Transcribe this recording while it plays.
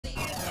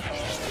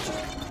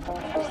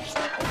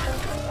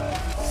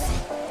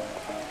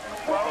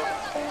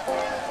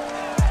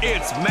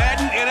It's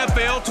Madden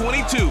NFL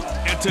 22,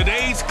 and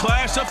today's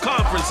clash of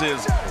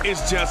conferences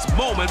is just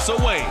moments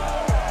away.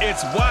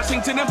 It's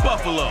Washington and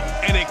Buffalo,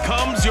 and it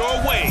comes your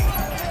way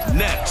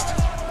next.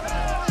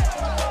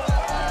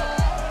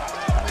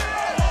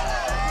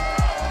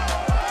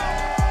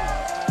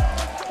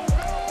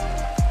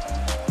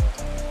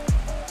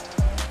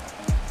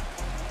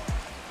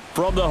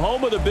 From the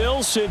home of the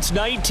Bills since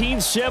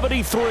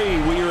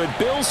 1973, we are at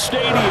Bills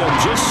Stadium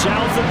just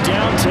south of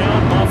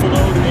downtown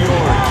Buffalo, New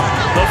York.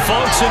 The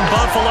folks in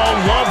Buffalo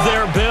love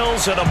their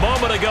Bills, and a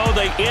moment ago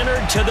they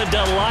entered to the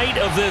delight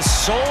of this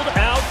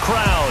sold-out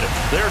crowd.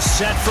 They're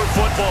set for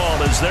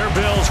football as their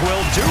Bills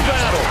will do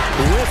battle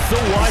with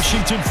the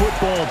Washington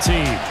football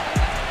team.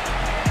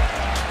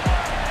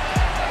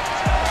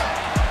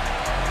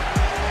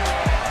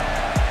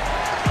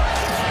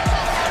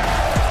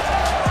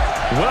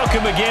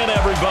 Welcome again,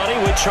 everybody,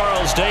 with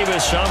Charles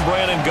Davis. I'm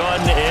Brandon Gunn,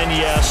 and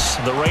yes,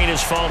 the rain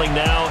is falling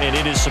now, and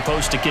it is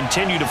supposed to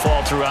continue to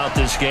fall throughout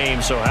this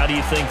game. So how do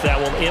you think that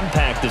will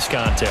impact this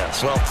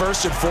contest? Well,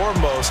 first and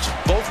foremost,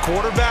 both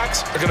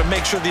quarterbacks are going to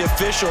make sure the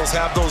officials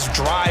have those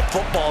dry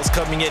footballs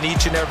coming in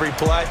each and every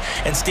play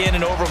and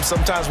standing over them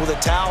sometimes with a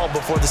towel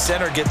before the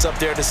center gets up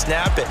there to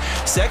snap it.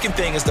 Second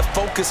thing is the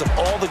focus of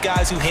all the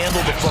guys who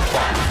handle the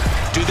football.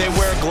 Do they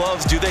wear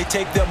gloves? Do they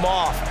take them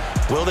off?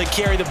 Will they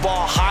carry the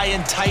ball high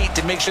and tight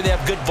to make sure they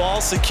have good ball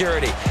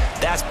security?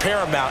 That's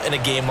paramount in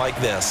a game like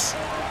this.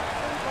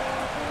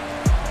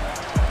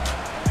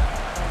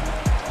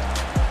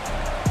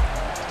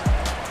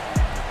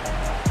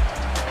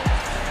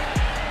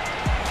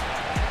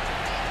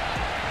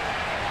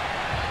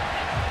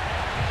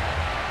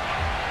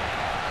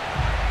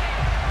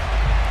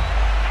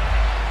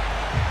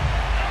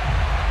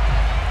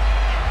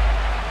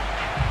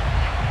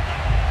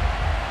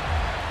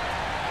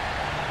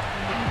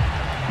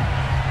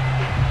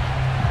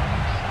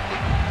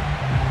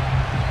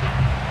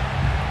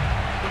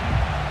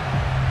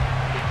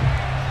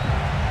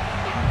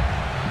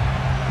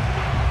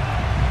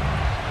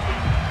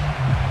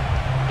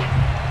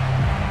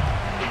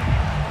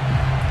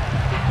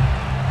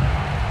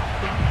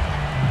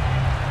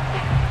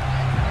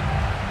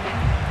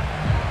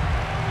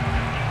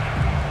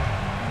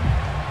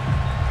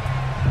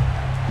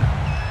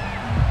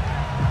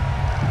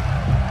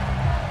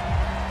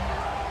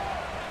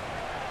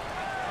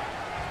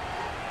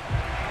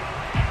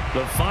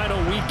 The final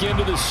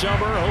weekend of the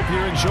summer. Hope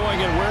you're enjoying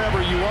it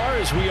wherever you are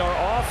as we are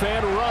off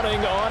and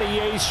running on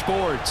EA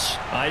Sports.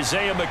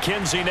 Isaiah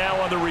McKenzie now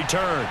on the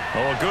return.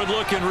 Oh, a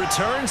good-looking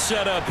return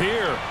set up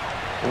here.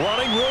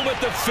 Running room at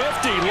the 50.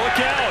 Look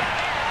out.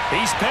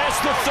 He's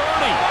past the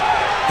 30.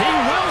 He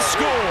will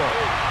score.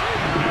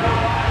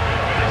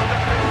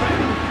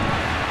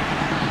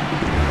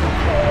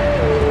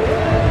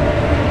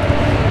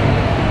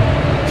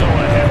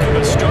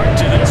 Start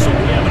to this, so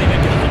we haven't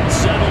even gotten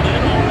settled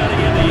in already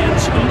in the end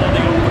zone on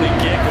the opening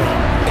kickoff.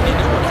 And you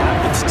know what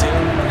happens, too?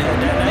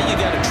 Now you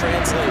got to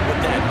translate what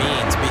that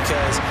means,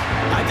 because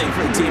I think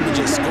for a team to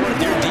just score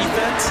their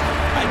defense,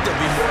 I think they'll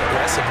be more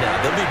aggressive now.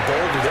 They'll be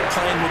bolder. They're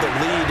playing with a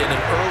lead and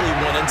an early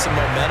one and some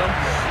momentum.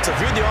 So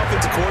if you're the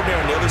offensive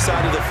coordinator on the other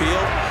side of the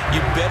field, you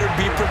better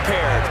be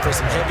prepared for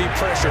some heavy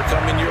pressure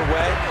coming your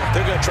way.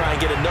 They're going to try and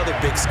get another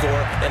big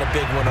score and a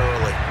big one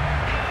early.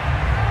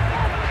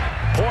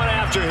 Point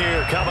after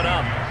here coming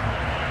up.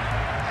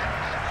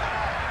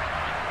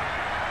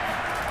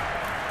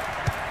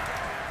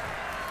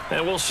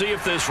 And we'll see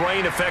if this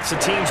rain affects the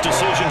team's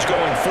decisions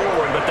going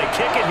forward, but they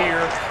kick it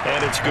here,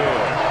 and it's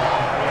good.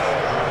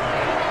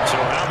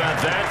 So how about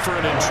that for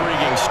an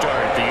intriguing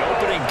start? The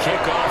opening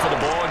kickoff of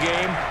the ball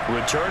game,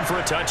 return for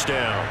a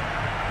touchdown.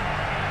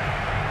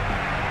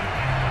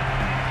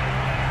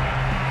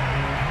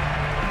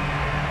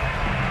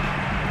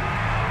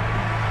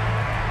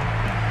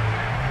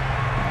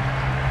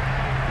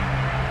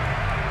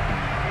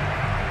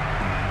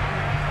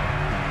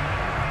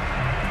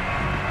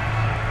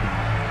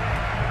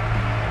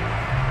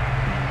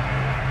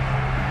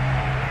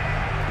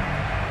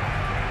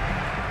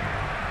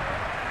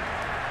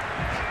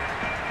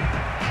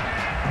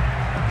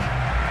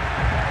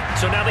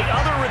 So now the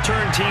other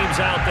return teams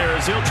out there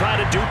as they'll try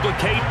to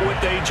duplicate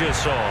what they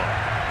just saw.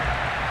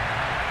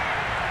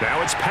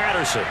 Now it's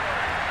Patterson.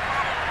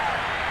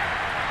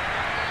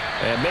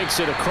 And makes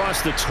it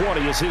across the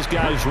 20 as his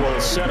guys will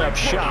set up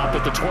shop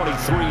at the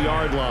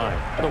 23-yard line.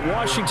 The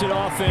Washington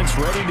offense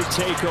ready to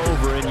take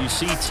over, and you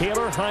see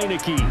Taylor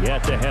Heineke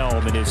at the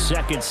helm in his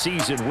second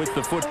season with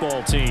the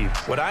football team.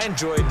 What I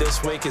enjoyed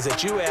this week is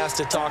that you asked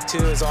to talk to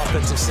his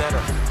offensive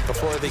center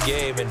before the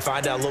game and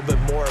find out a little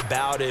bit more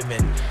about him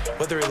and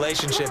what the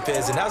relationship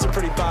is, and that was a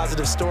pretty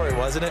positive story,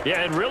 wasn't it?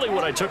 Yeah, and really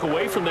what I took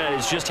away from that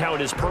is just how it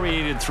has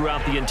permeated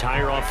throughout the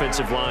entire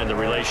offensive line, the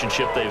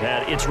relationship they've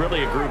had. It's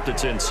really a group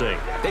that's in sync.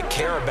 They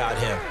care about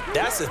him.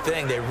 That's the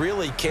thing. They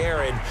really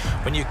care, and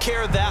when you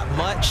care that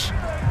much,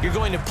 you're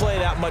going to play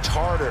that much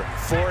harder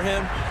for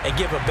him and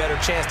give a better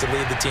chance to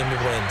lead the team to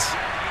wins.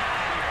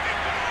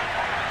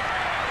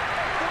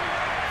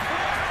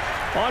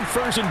 On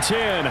 1st and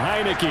 10,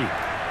 Heineke.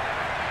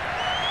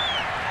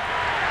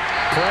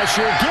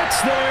 Pressure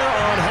gets there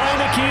on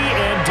Heineke,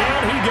 and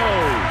down he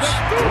goes.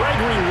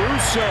 Gregory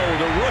Rousseau,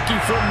 the rookie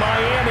from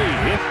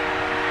Miami.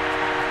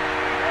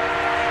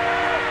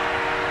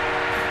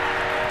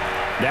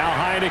 Now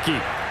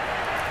Heineke.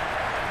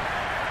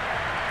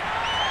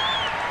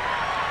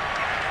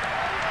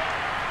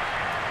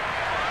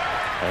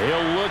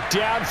 He'll look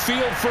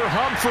downfield for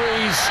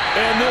Humphreys,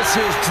 and this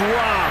is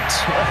dropped.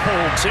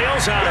 Oh,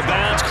 sails out of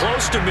bounds,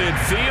 close to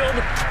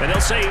midfield, and they'll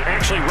say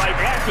actually right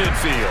at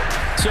midfield.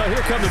 So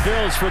here come the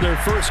Bills for their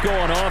first go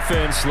on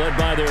offense, led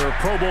by their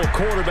Pro Bowl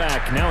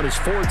quarterback. Now in his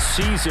 4th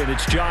season,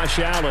 it's Josh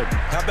Allen.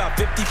 How about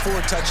 54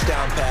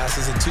 touchdown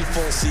passes in 2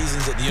 full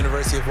seasons at the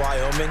University of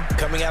Wyoming?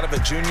 Coming out of a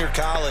junior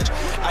college,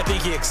 I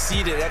think he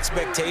exceeded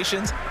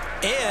expectations,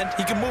 and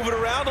he can move it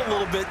around a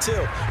little bit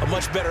too. A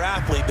much better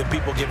athlete than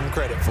people give him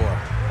credit for.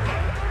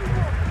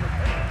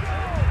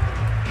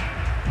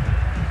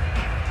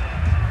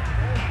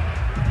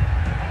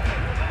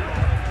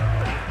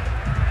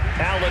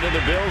 Allen and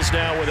the Bills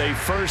now with a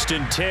 1st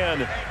and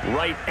 10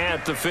 right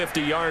at the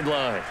 50-yard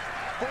line.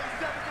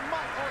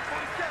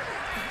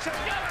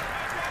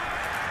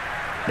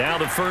 Now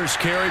the first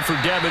carry for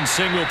Devin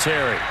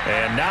Singletary.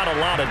 And not a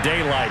lot of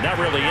daylight. Not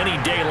really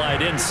any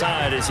daylight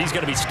inside as he's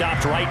going to be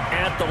stopped right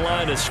at the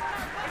line.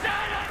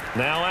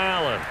 Now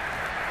Allen.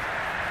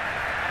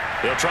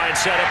 He'll try and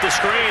set up the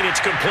screen. It's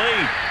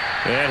complete.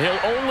 And he'll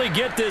only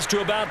get this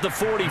to about the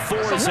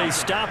 44 as they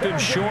stop him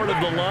short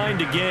of the line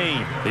to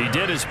gain. He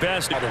did his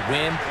best. To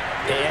win,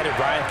 they added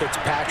Ryan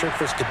Fitzpatrick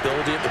for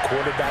stability at the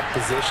quarterback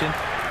position.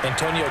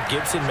 Antonio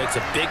Gibson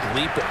makes a big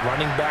leap at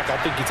running back. I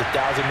think he's a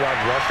 1,000-yard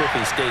rusher if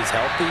he stays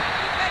healthy.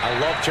 I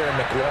love Terry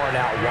McLaurin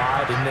out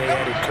wide, and they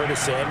added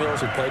Curtis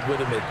Samuels, who played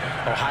with him at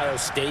Ohio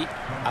State.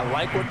 I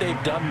like what they've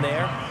done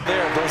there.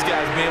 Those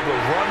guys being able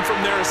to run from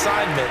their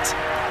assignments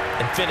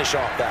and finish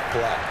off that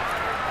play.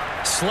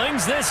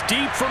 Slings this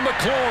deep from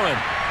McLaurin.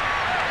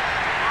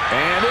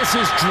 And this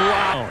is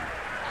dropped.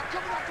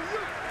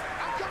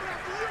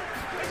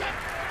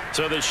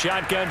 So the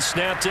shotgun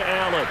snap to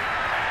Allen.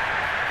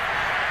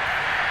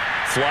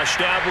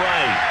 Flushed out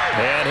right.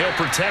 And he'll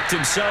protect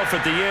himself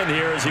at the end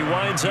here as he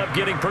winds up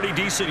getting pretty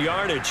decent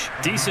yardage.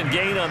 Decent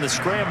gain on the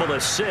scramble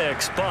to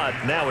 6, but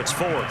now it's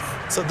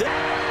 4th. So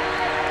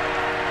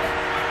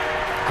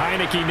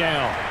Heineke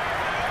now.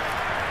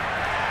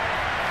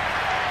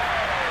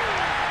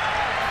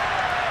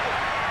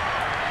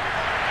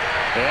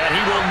 And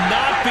he will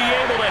not be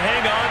able to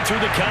hang on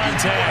through the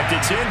contact.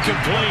 It's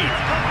incomplete.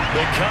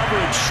 The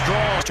coverage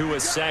strong to a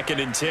 2nd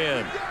and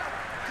 10.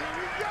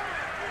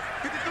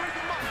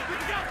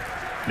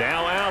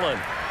 Now Allen.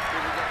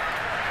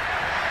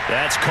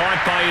 That's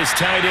caught by his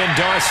tight end,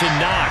 Dawson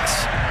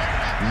Knox.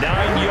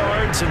 9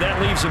 yards, and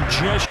that leaves him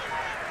just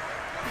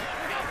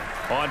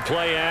on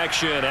play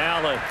action.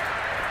 Allen.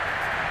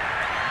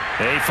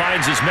 And he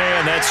finds his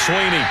man. That's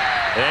Sweeney.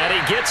 And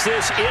he gets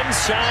this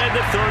inside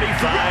the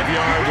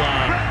 35-yard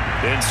line.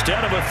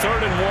 Instead of a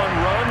 3rd and 1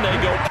 run, they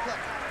go.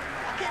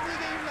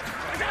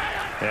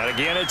 And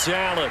again, it's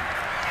Allen.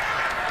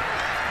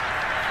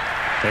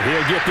 And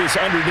he'll get this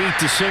underneath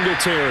to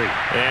Singletary.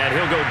 And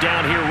he'll go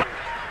down here.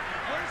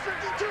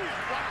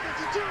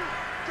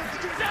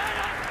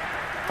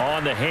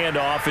 On the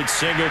handoff, it's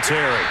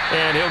Singletary.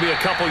 And he'll be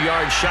a couple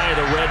yards shy of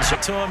the red zone.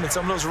 To him, and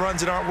some of those runs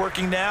that aren't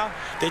working now,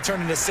 they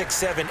turn into 6,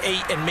 7,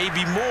 8, and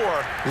maybe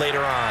more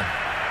later on.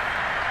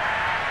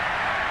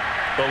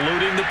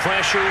 Eluding the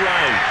pressure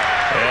right.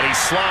 And he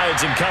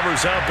slides and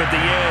covers up at the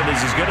end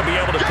as he's going to be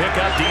able to pick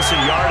up decent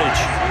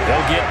yardage.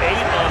 They'll get 8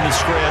 on the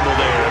scramble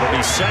there. It'll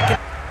be 2nd.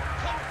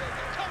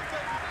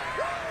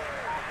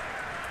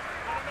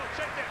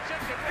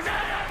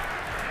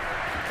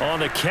 On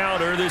the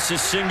counter, this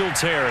is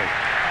Singletary.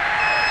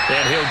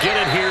 And he'll get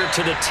it here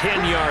to the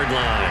 10-yard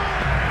line.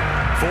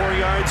 4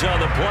 yards on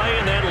the play,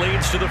 and that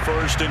leads to the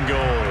 1st and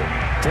goal.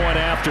 Point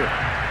after.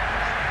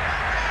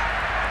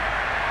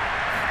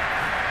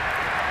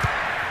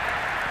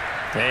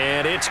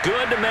 And it's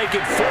good to make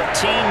it 14-0.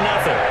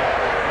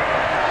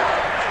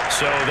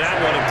 So that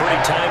one a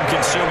pretty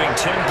time-consuming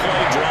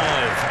 10-play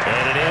drive.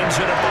 And it ends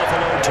in a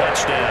Buffalo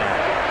touchdown.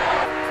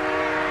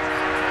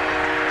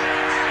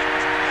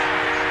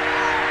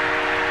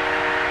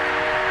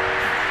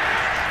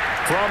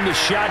 From the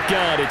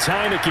shotgun, it's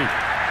Heineke.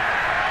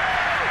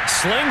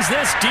 Slings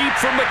this deep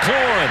from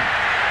McLaurin.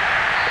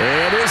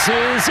 And this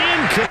is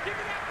incomplete.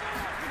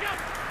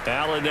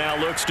 Allen now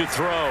looks to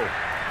throw.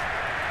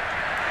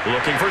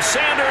 Looking for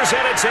Sanders,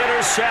 and it's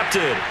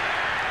intercepted.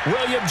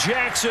 William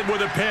Jackson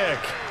with a pick.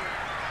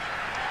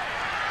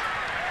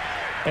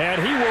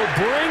 And he will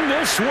bring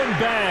this one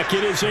back.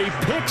 It is a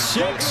pick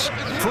 6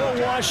 for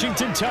a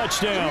Washington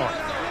touchdown.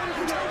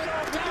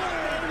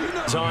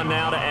 He's on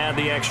now to add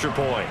the extra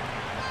point.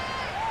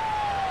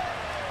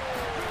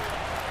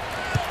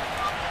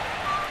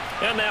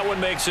 And that one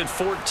makes it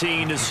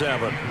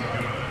 14-7.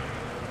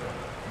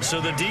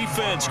 So the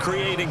defense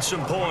creating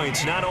some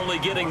points, not only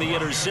getting the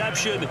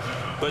interception,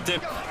 but then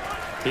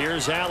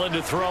here's Allen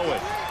to throw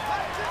it.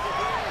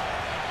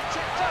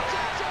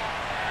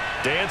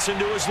 Dancing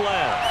to his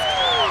left.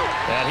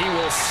 And he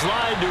will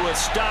slide to a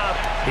stop.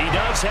 He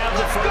does have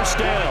the first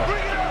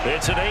down.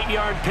 It's an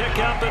 8-yard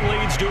pickup and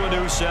leads to a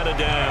new set of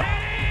down.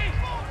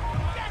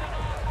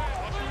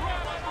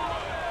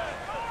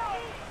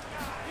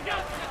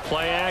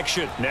 Play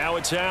action. Now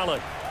it's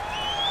Allen.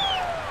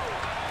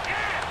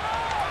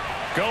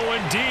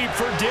 Going deep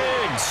for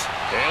Diggs.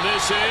 And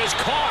this is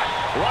caught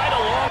right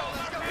along.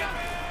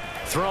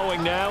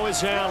 Throwing now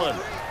is Allen.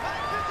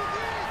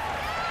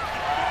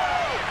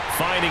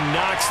 Finding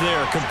Knox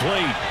there,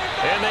 complete.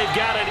 And they've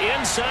got it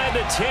inside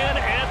the 10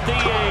 at the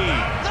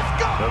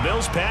 8. The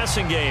Bills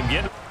passing game.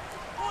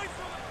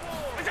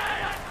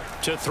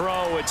 To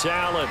throw, it's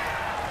Allen.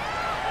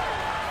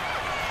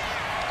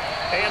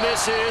 And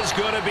this is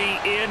going to be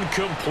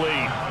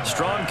incomplete.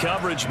 Strong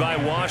coverage by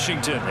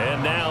Washington.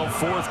 And now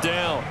 4th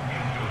down.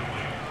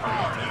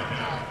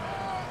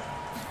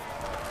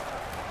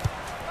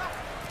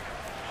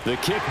 The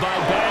kick by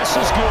Bass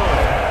is good.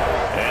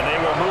 And they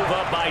will move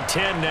up by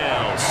 10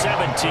 now,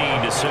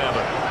 17-7.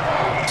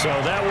 So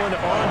that one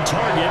on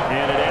target,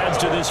 and it adds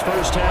to this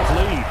first half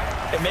lead.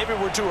 And maybe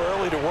we're too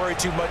early to worry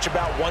too much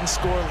about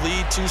 1-score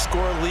lead,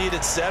 2-score lead,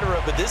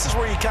 etc. But this is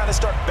where you kind of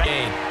start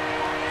banging.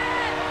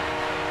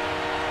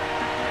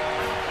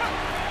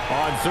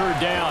 On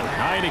 3rd down,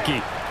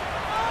 Heineke.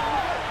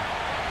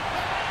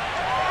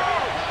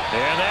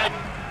 And that.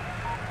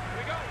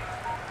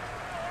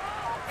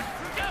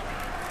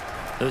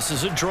 This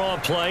is a draw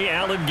play.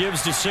 Allen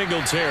gives to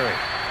Singletary.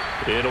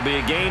 It'll be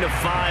a gain of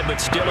 5,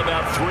 but still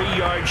about 3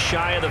 yards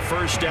shy of the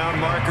first down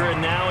marker,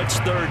 and now it's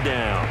 3rd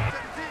down.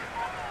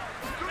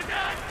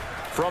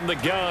 From the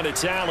gun,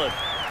 it's Allen.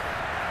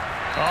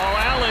 Oh,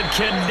 Allen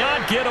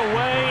cannot get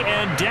away,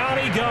 and down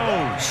he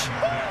goes.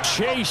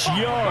 Chase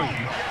Young.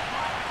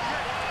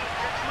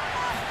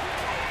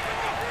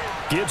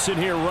 Gibson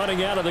here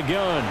running out of the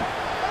gun.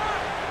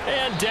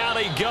 And down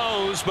he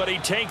goes, but he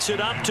takes it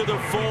up to the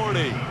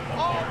 40.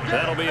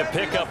 That'll be a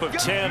pickup of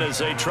 10 as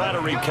they try to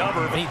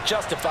recover. He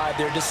justified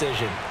their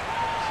decision.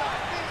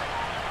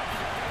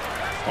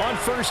 On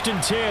 1st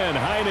and 10,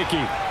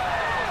 Heineke.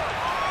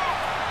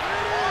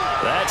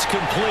 That's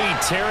complete.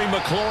 Terry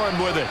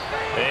McLaurin with it.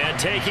 And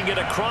taking it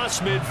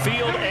across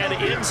midfield and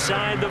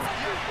inside the...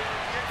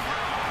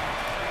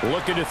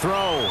 Looking to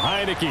throw,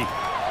 Heineke.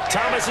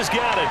 Thomas has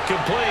got it,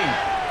 complete.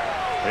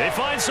 They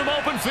find some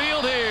open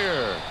field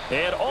here.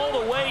 And all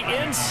the way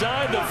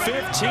inside the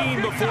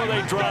 15 before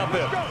they drop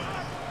it.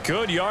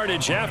 Good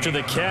yardage after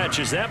the catch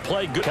as that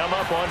play come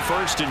up on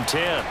 1st and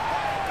 10.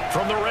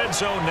 From the red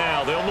zone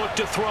now, they'll look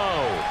to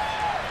throw.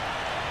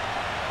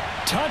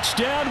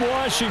 Touchdown,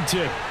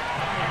 Washington.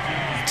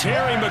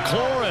 Terry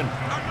McLaurin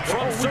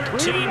from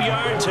 13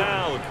 yards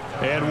out.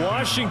 And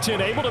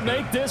Washington able to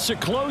make this a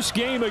close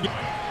game again.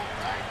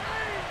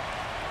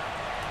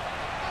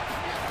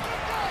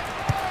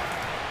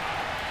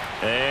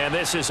 And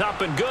this is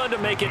up and good to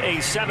make it a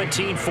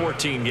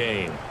 17-14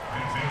 game.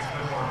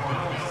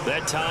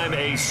 That time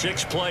a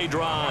 6-play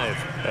drive.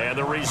 And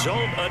the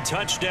result, a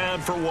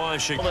touchdown for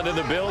Washington. And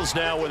the Bills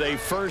now with a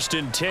 1st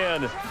and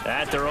 10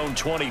 at their own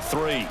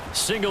 23.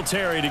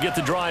 Singletary to get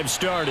the drive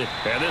started.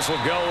 And this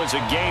will go as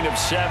a gain of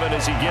 7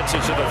 as he gets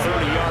it to the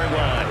 30-yard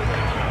line.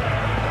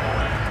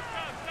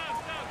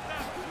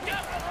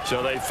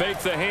 So they fake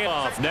the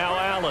handoff. Now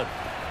Allen.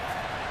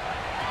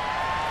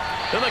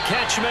 And the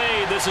catch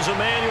made. This is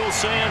Emmanuel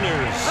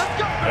Sanders.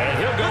 And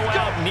he'll go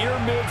out near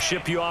mid.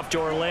 Ship you off to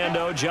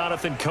Orlando.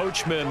 Jonathan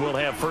Coachman will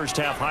have first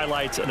half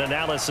highlights and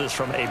analysis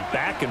from a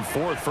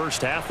back-and-forth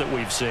first half that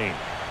we've seen.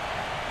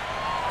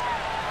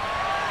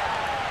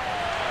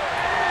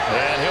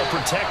 And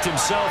he'll protect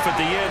himself at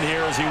the end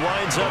here as he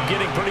winds up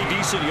getting pretty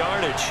decent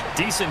yardage.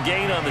 Decent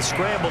gain on the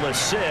scramble of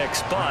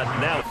 6, but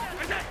now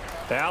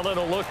Allen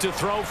will look to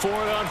throw for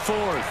it on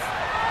 4th.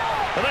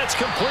 And that's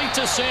complete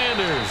to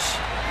Sanders.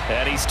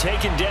 And he's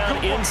taken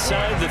down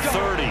inside the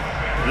 30.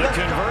 The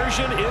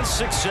conversion is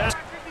successful.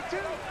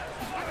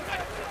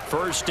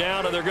 First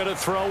down, and they're going to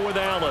throw with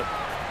Allen.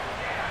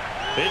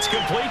 It's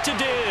complete to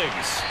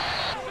Diggs.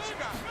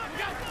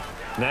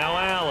 Now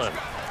Allen.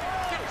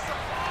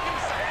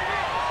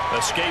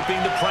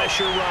 Escaping the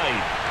pressure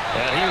right.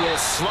 And he will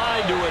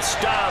slide to a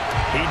stop.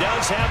 He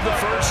does have the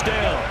first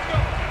down.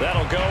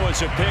 That'll go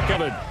as a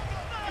pickup.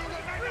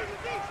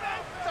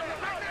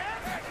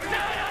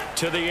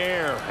 To the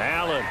air,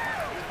 Allen.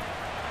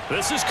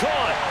 This is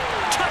caught.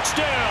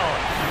 Touchdown.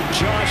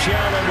 Josh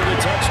Allen with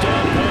a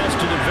touchdown pass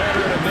to the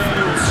veteran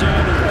Emmanuel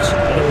Sanders.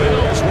 The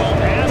Bills will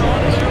add on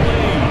to their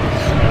lead.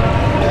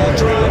 All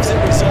drives that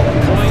result in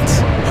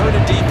points. Hurt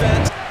a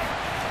defense.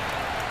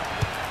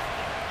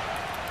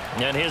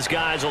 And his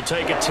guys will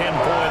take a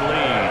 10-point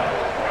lead.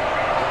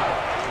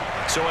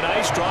 So a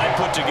nice drive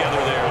put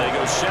together there. They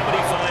go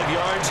 75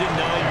 yards in 9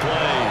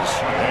 plays.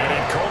 And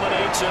it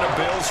culminates in a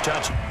Bills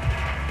touchdown.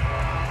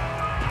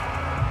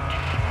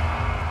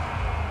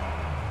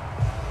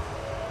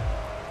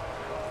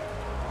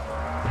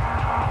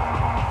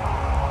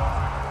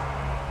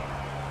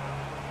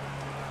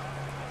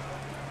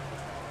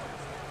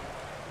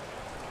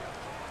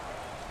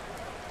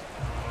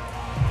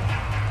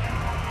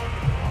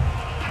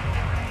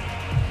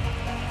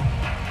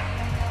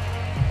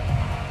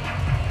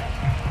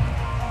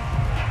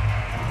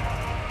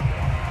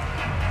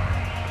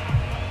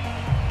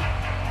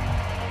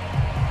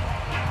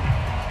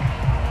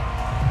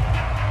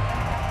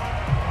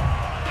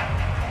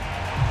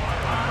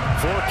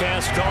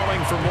 forecast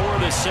calling for more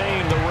of the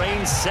same. The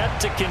rain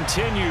set to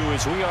continue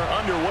as we are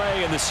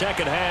underway in the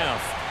second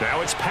half.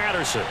 Now it's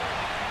Patterson.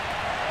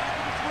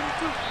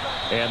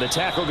 And the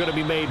tackle going to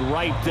be made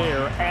right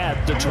there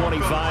at the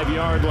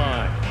 25-yard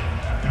line.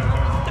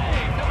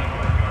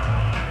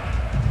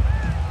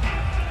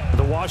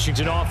 The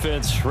Washington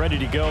offense ready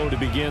to go to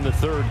begin the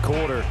third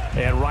quarter.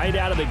 And right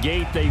out of the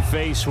gate, they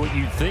face what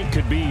you think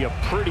could be a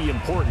pretty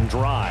important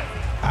drive.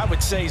 I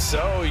would say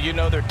so. You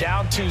know, they're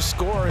down 2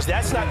 scores.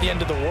 That's not the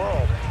end of the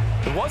world.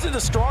 It wasn't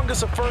the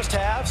strongest of first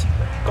halves,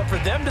 but for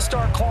them to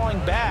start clawing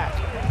back,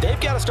 they've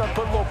got to start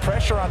putting a little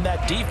pressure on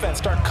that defense,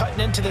 start cutting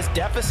into this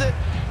deficit.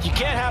 You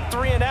can't have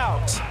 3 and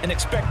outs and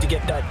expect to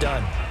get that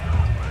done.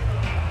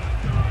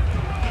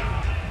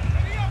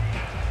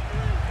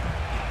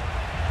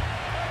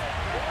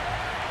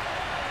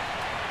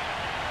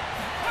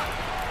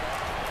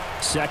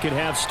 Second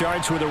half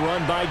starts with a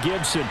run by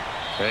Gibson.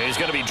 He's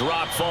going to be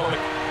dropped following.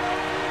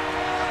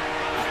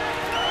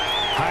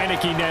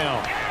 Heineke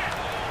now.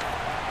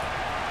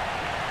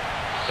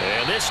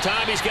 And this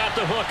time he's got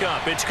the hook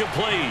up. It's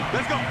complete.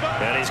 Let's go.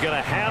 And he's going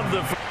to have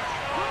the...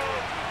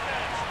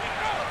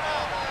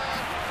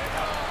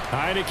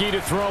 Heineke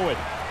to throw it.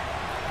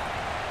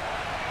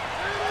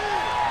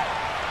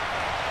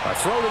 A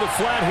throw to the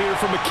flat here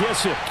from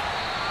McKissick.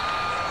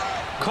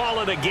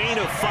 Call it a gain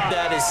of 5.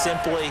 That is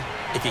simply,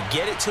 if you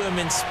get it to him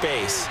in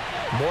space,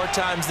 more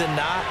times than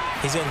not,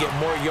 he's going to get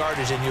more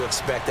yardage than you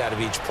expect out of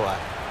each play.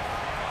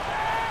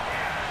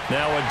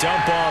 Now a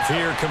dump off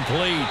here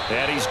complete.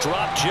 And he's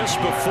dropped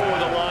just before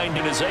the line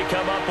as they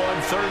come up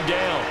on third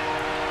down.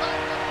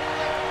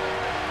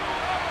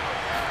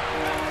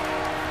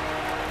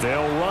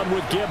 They'll run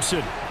with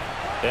Gibson.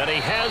 And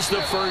he has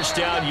the first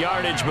down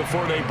yardage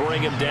before they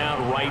bring him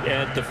down right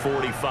at the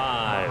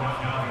 45.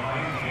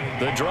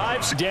 The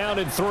drive's down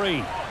in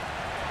 3.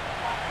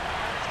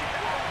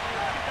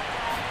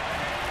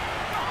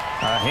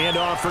 A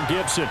handoff for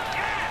Gibson.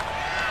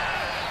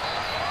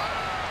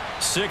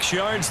 6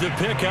 yards the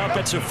pickup.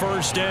 It's a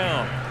first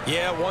down.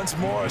 Yeah, once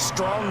more,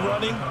 strong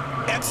running.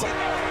 Excellent.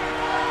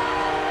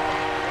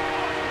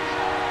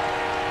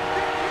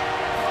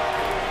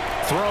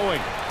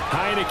 Throwing.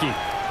 Heineke.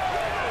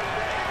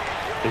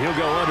 He'll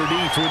go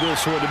underneath with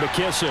this one to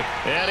McKissick.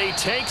 And he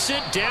takes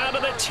it down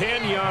to the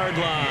 10-yard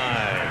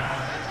line.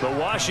 The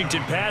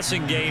Washington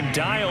passing game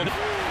dialed.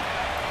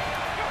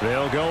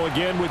 They'll go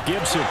again with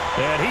Gibson.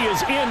 And he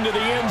is into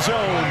the end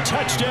zone.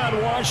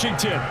 Touchdown,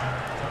 Washington.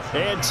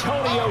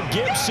 Antonio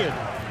Gibson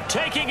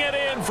taking it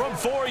in from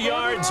 4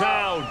 yards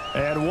out.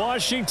 And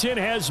Washington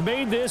has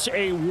made this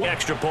a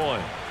extra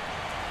point.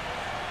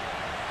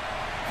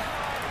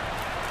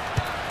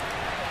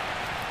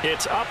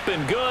 It's up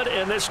and good,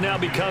 and this now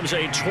becomes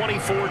a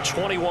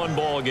 24-21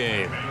 ball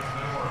game.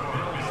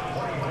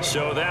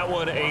 So that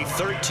one a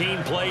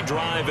 13-play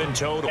drive in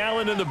total.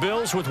 Allen and the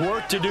Bills with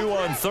work to do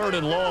on 3rd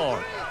and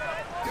long.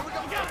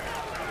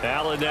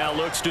 Allen now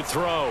looks to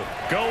throw.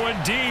 Going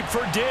deep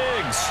for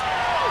Diggs.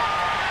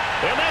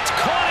 And that's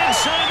caught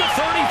inside the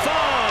 35.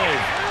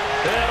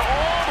 And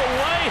all the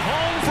way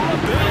home for a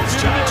Bills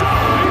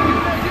touchdown.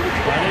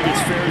 I think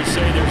it's fair to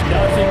say there's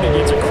nothing that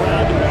gets a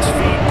crowd to its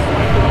feet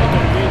quite like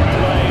a big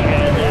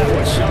play, and that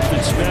was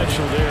something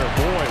special there.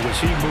 Boy, was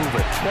he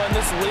moving. Well, in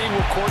this league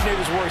where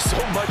coordinators worry so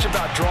much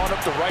about drawing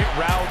up the right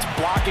routes,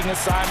 blocking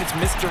assignments,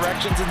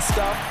 misdirections and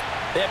stuff,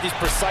 they have these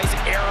precise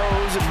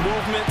arrows and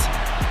movements.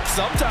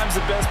 Sometimes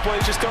the best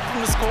plays just come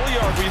from the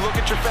schoolyard where you look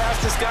at your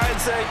fastest guy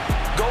and say,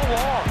 go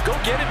long, go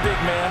get it, big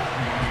man.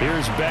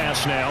 Here's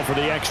Bass now for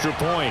the extra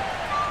point.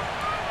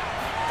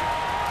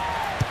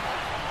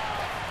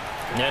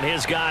 And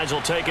his guys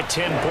will take a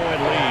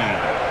 10-point lead.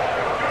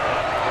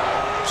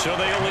 So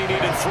they only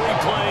needed 3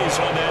 plays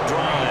on that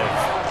drive.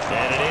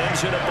 And it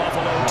ends in a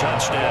Buffalo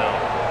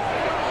touchdown.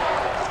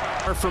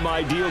 Far from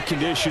ideal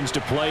conditions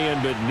to play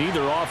in, but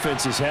neither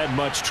offense has had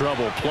much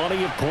trouble.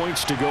 Plenty of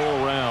points to go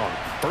around.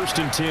 1st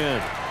and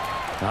 10.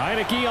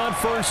 Heineke on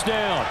first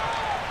down.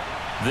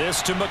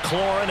 This to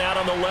McLaurin out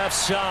on the left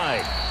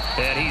side.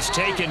 And he's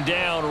taken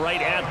down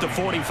right at the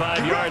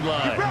 45-yard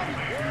line.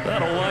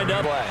 That'll wind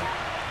up.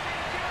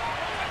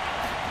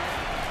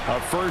 A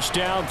first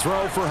down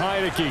throw for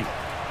Heineke.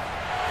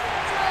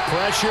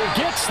 Pressure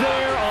gets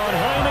there on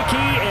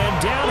Heineke, and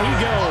down he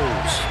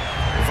goes.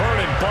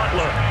 Vernon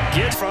Butler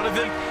gets in front of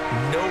him.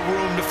 No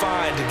room to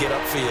find to get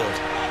upfield.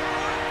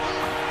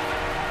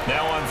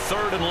 Now on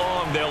 3rd and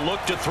long, they'll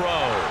look to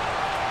throw.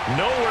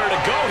 Nowhere to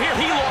go here.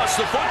 He lost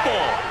the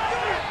football.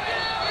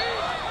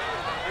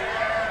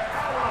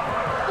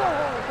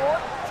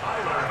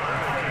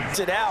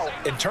 It out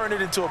and turn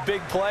it into a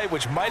big play,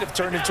 which might have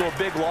turned into a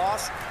big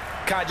loss.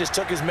 Kind of just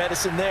took his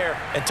medicine there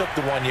and took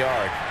the 1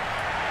 yard.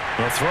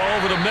 The throw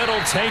over the middle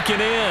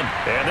taken in.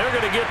 And they're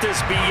going to get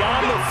this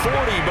beyond the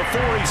 40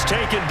 before he's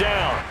taken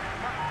down.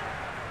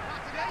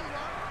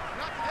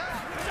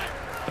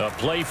 A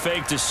play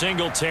fake to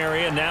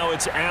Singletary, and now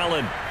it's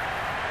Allen.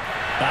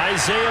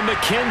 Isaiah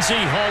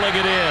McKenzie hauling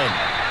it in.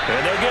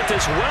 And they'll get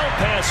this well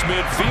past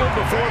midfield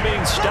before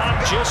being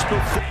stopped just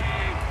before.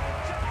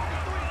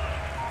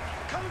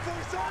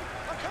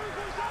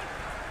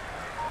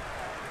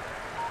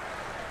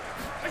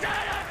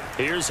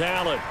 Here's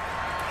Allen.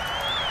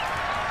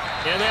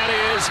 And that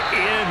is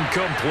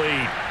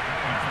incomplete.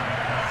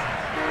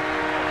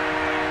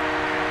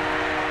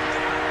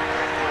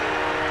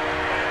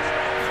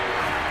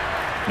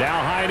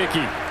 Now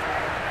Heineke.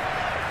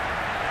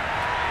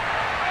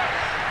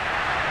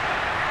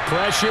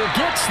 Pressure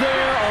gets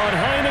there on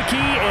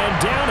Heineke, and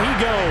down he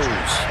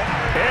goes.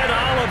 And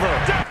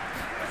Oliver.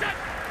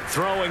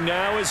 Throwing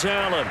now is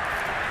Allen.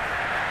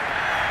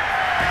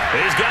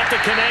 He's got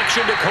the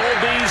connection to Cole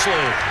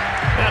Beasley.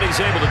 And he's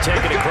able to take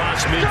it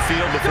across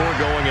midfield before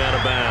going out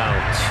of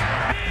bounds.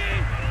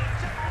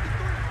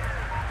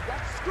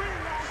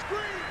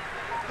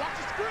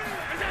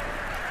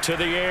 To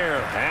the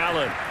air,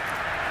 Allen.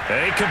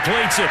 And he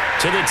completes it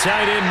to the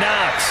tight end,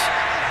 Knox.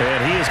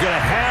 And he is going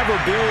to have a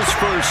Bills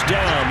first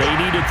down. They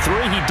needed 3.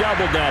 He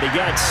doubled that. He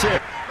got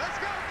 6.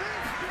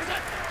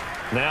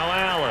 Now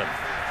Allen.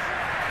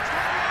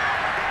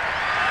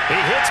 He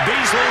hits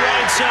Beasley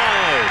right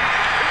side.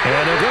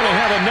 And they're going to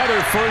have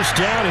another first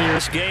down here.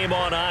 This game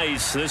on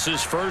ice. This is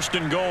 1st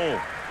and goal.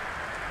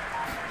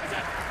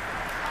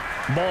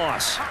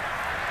 Moss.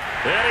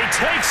 And he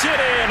takes it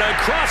in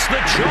across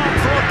the chalk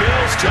for a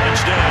Bills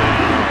touchdown.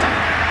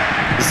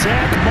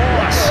 Zach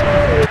Moss.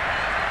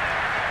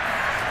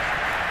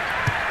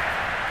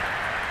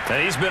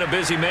 And he's been a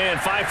busy man.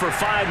 5 for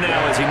 5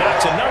 now as he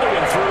knocks another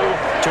one through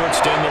to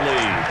extend the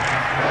lead.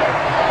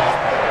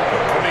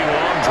 A pretty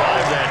long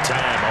drive that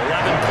time.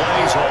 11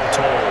 plays all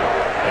told.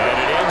 And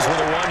it ends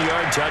with a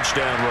 1-yard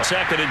touchdown run.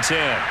 2nd and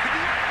 10.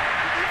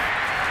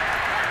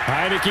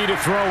 Heineke to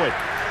throw it.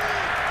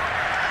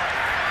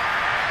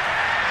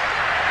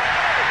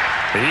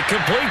 He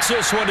completes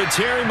this one to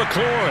Terry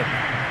McLaurin.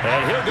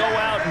 And he'll go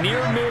out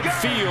near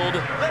midfield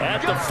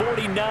at the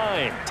 49.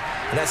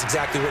 And that's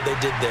exactly what they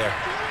did there.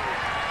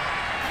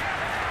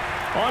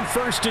 On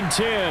 1st and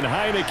 10,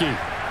 Heineke.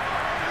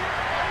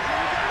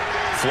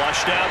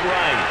 Flushed out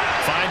right.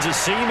 Finds a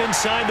seam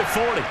inside the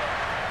 40.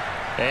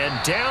 And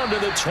down to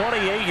the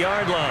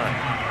 28-yard line.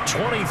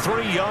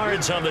 23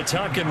 yards on the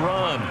tuck and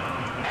run.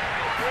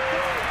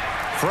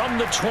 From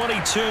the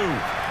 22,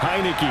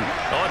 Heineke.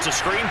 Oh, it's a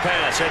screen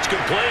pass. That's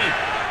complete.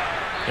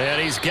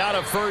 And he's got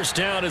a first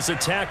down as the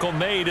tackle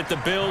made at the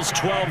Bills'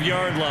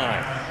 12-yard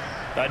line.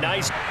 A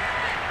nice...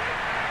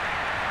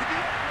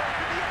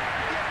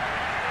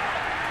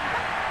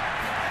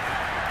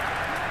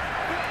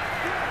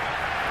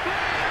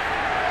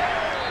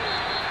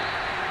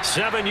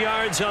 Seven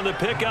yards on the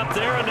pickup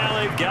there, and now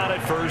they've got it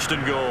 1st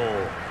and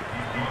goal.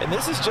 And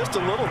this is just a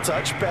little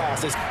touch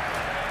pass.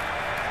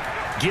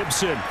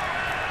 Gibson.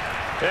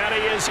 And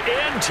he is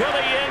into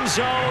the end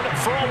zone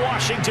for a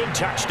Washington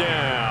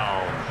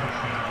touchdown.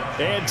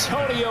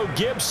 Antonio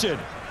Gibson,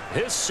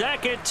 his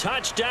 2nd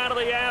touchdown of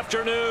the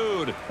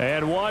afternoon.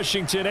 And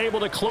Washington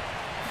able to close.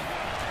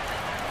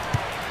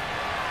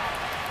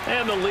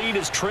 And the lead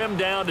is trimmed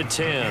down to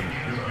 10.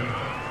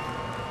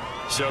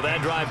 So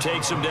that drive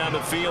takes him down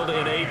the field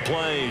in 8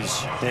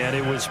 plays. And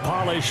it was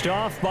polished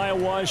off by a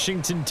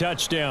Washington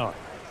touchdown.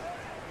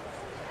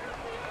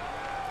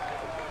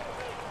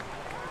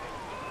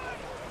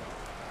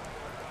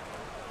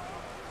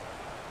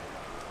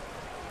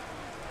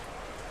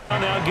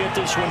 Now get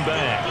this one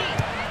back.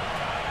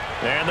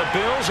 And the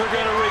Bills are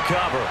going to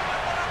recover.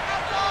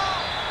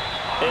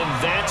 And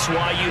that's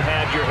why you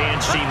have your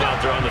hands team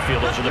out there on the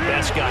field. Those are the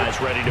best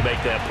guys ready to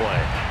make that play.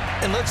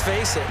 And let's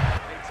face it.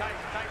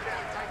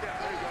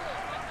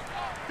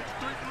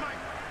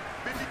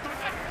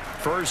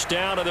 First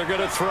down, and they're going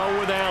to throw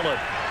with Allen.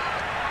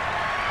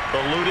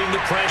 Eluding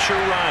the pressure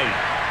right.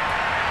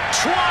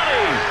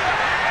 20!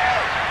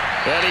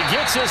 And he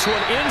gets this one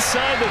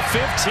inside the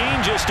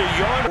 15, just a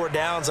yard. 4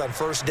 downs on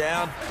first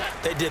down.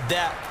 They did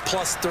that,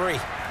 +3.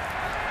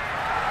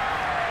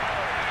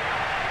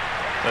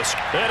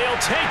 And he'll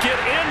take it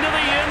into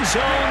the end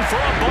zone for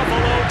a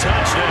Buffalo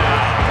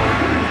touchdown.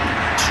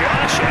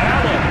 Josh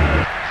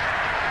Allen.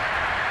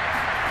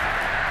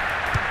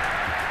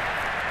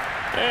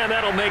 And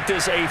that'll make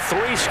this a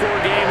 3-score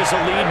game as the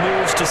lead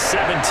moves to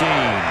 17.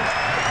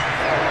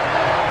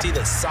 See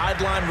the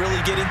sideline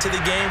really get into the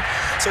game.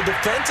 So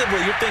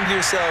defensively, you're thinking to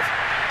yourself,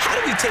 how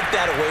do we take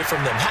that away from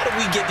them? How do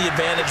we get the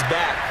advantage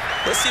back?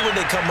 Let's see what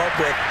they come up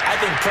with. I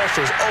think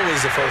pressure is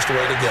always the first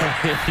way to go.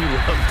 You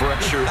love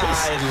pressure.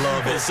 I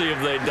love it. We'll see if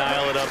they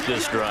dial it up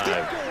this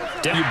drive.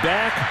 You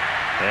back.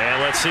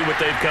 And let's see what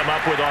they've come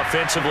up with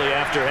offensively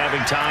after having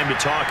time to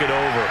talk it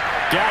over.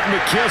 Got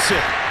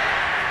McKissick.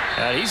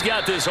 He's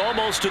got this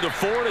almost to the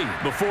 40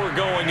 before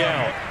going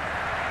out.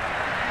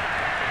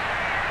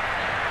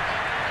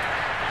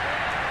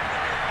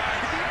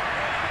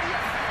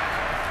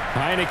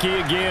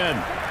 Heineke again.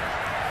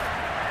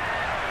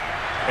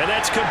 And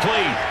that's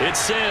complete. It's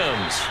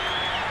Sims.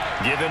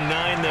 Give him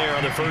 9 there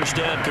on the first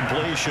down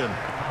completion.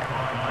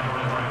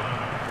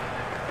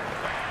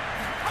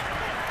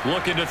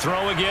 Looking to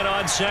throw again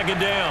on second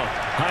down.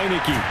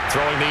 Heineke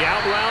throwing the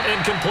out route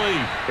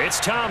incomplete. It's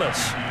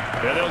Thomas.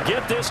 And they'll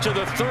get this to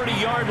the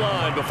 30-yard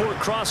line before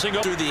crossing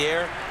up through the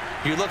air.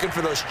 You're looking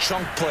for those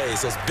chunk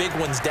plays, those big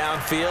ones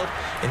downfield.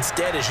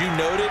 Instead, as you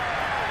noted,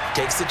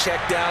 Takes the check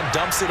down,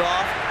 dumps it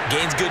off,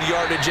 gains good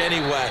yardage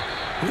anyway.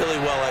 Really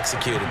well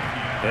executed.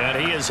 And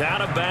he is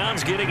out of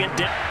bounds, getting it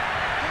down.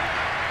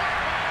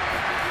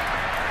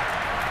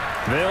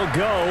 They'll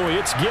go.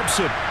 It's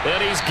Gibson.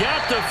 And he's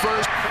got the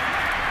first.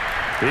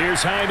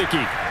 Here's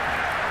Heineke.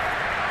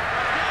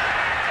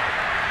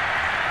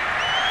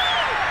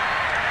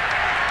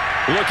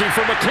 Looking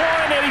for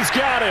McLaurin, and he's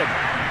got him.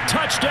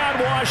 Touchdown,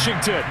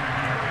 Washington.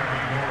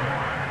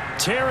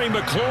 Terry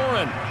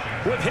McLaurin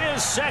with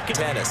his second.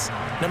 Tennis.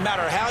 No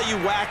matter how you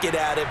whack it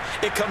at him,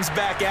 it comes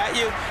back at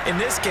you. In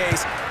this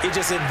case, he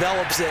just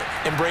envelops it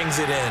and brings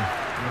it in.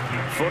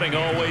 Footing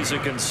always a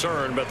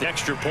concern, but the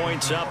extra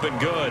point's up and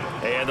good.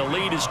 And the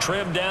lead is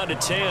trimmed down to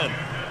 10.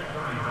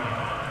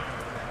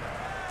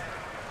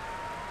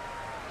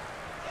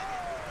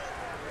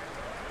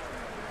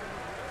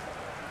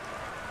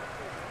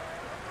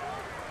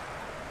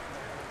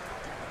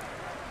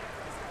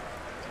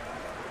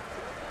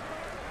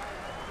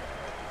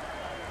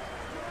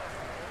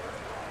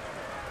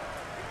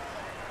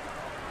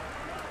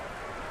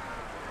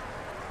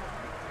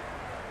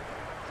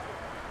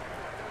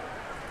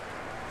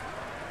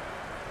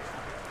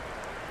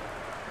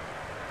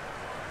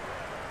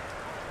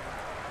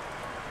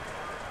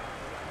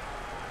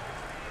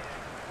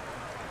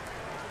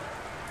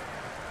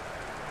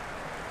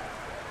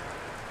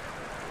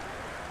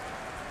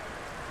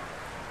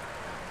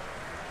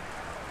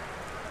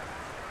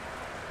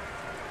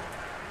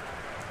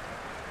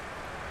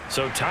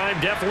 So time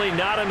definitely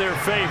not in their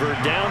favor.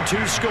 Down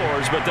 2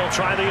 scores, but they'll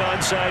try the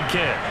onside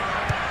kick.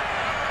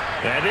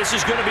 And this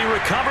is going to be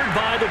recovered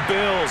by the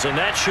Bills, and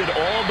that should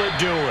all but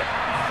do it.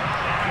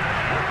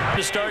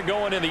 To start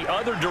going in the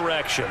other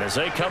direction as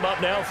they come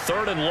up now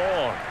 3rd and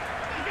long.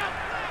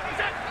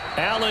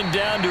 Allen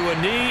down to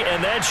a knee,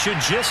 and that should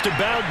just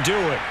about do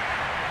it.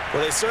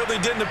 Well, they certainly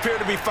didn't appear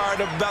to be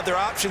fired up about their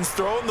options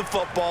throwing the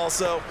football.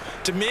 So,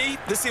 to me,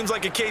 this seems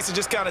like a case of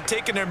just kind of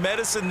taking their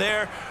medicine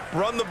there,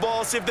 run the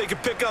ball, see if they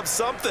could pick up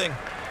something.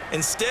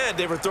 Instead,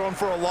 they were throwing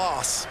for a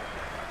loss.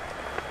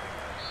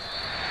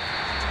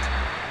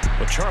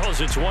 Well,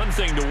 Charles, it's one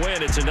thing to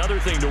win. It's another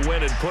thing to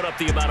win and put up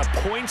the amount of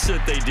points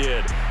that they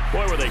did.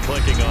 Boy, were they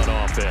clicking on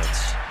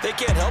offense. They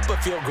can't help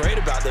but feel great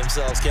about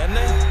themselves, can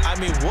they? I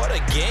mean, what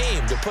a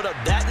game to put up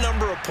that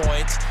number of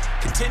points,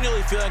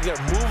 continually feeling like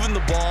they're moving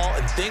the ball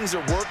and things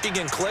are working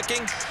and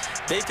clicking.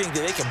 They think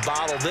that they can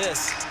bottle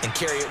this and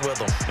carry it with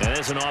them. And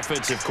as an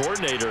offensive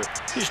coordinator,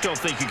 you just don't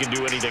think you can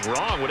do anything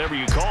wrong. Whatever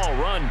you call,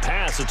 run,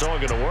 pass, it's all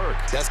going to work.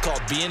 That's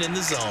called being in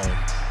the zone.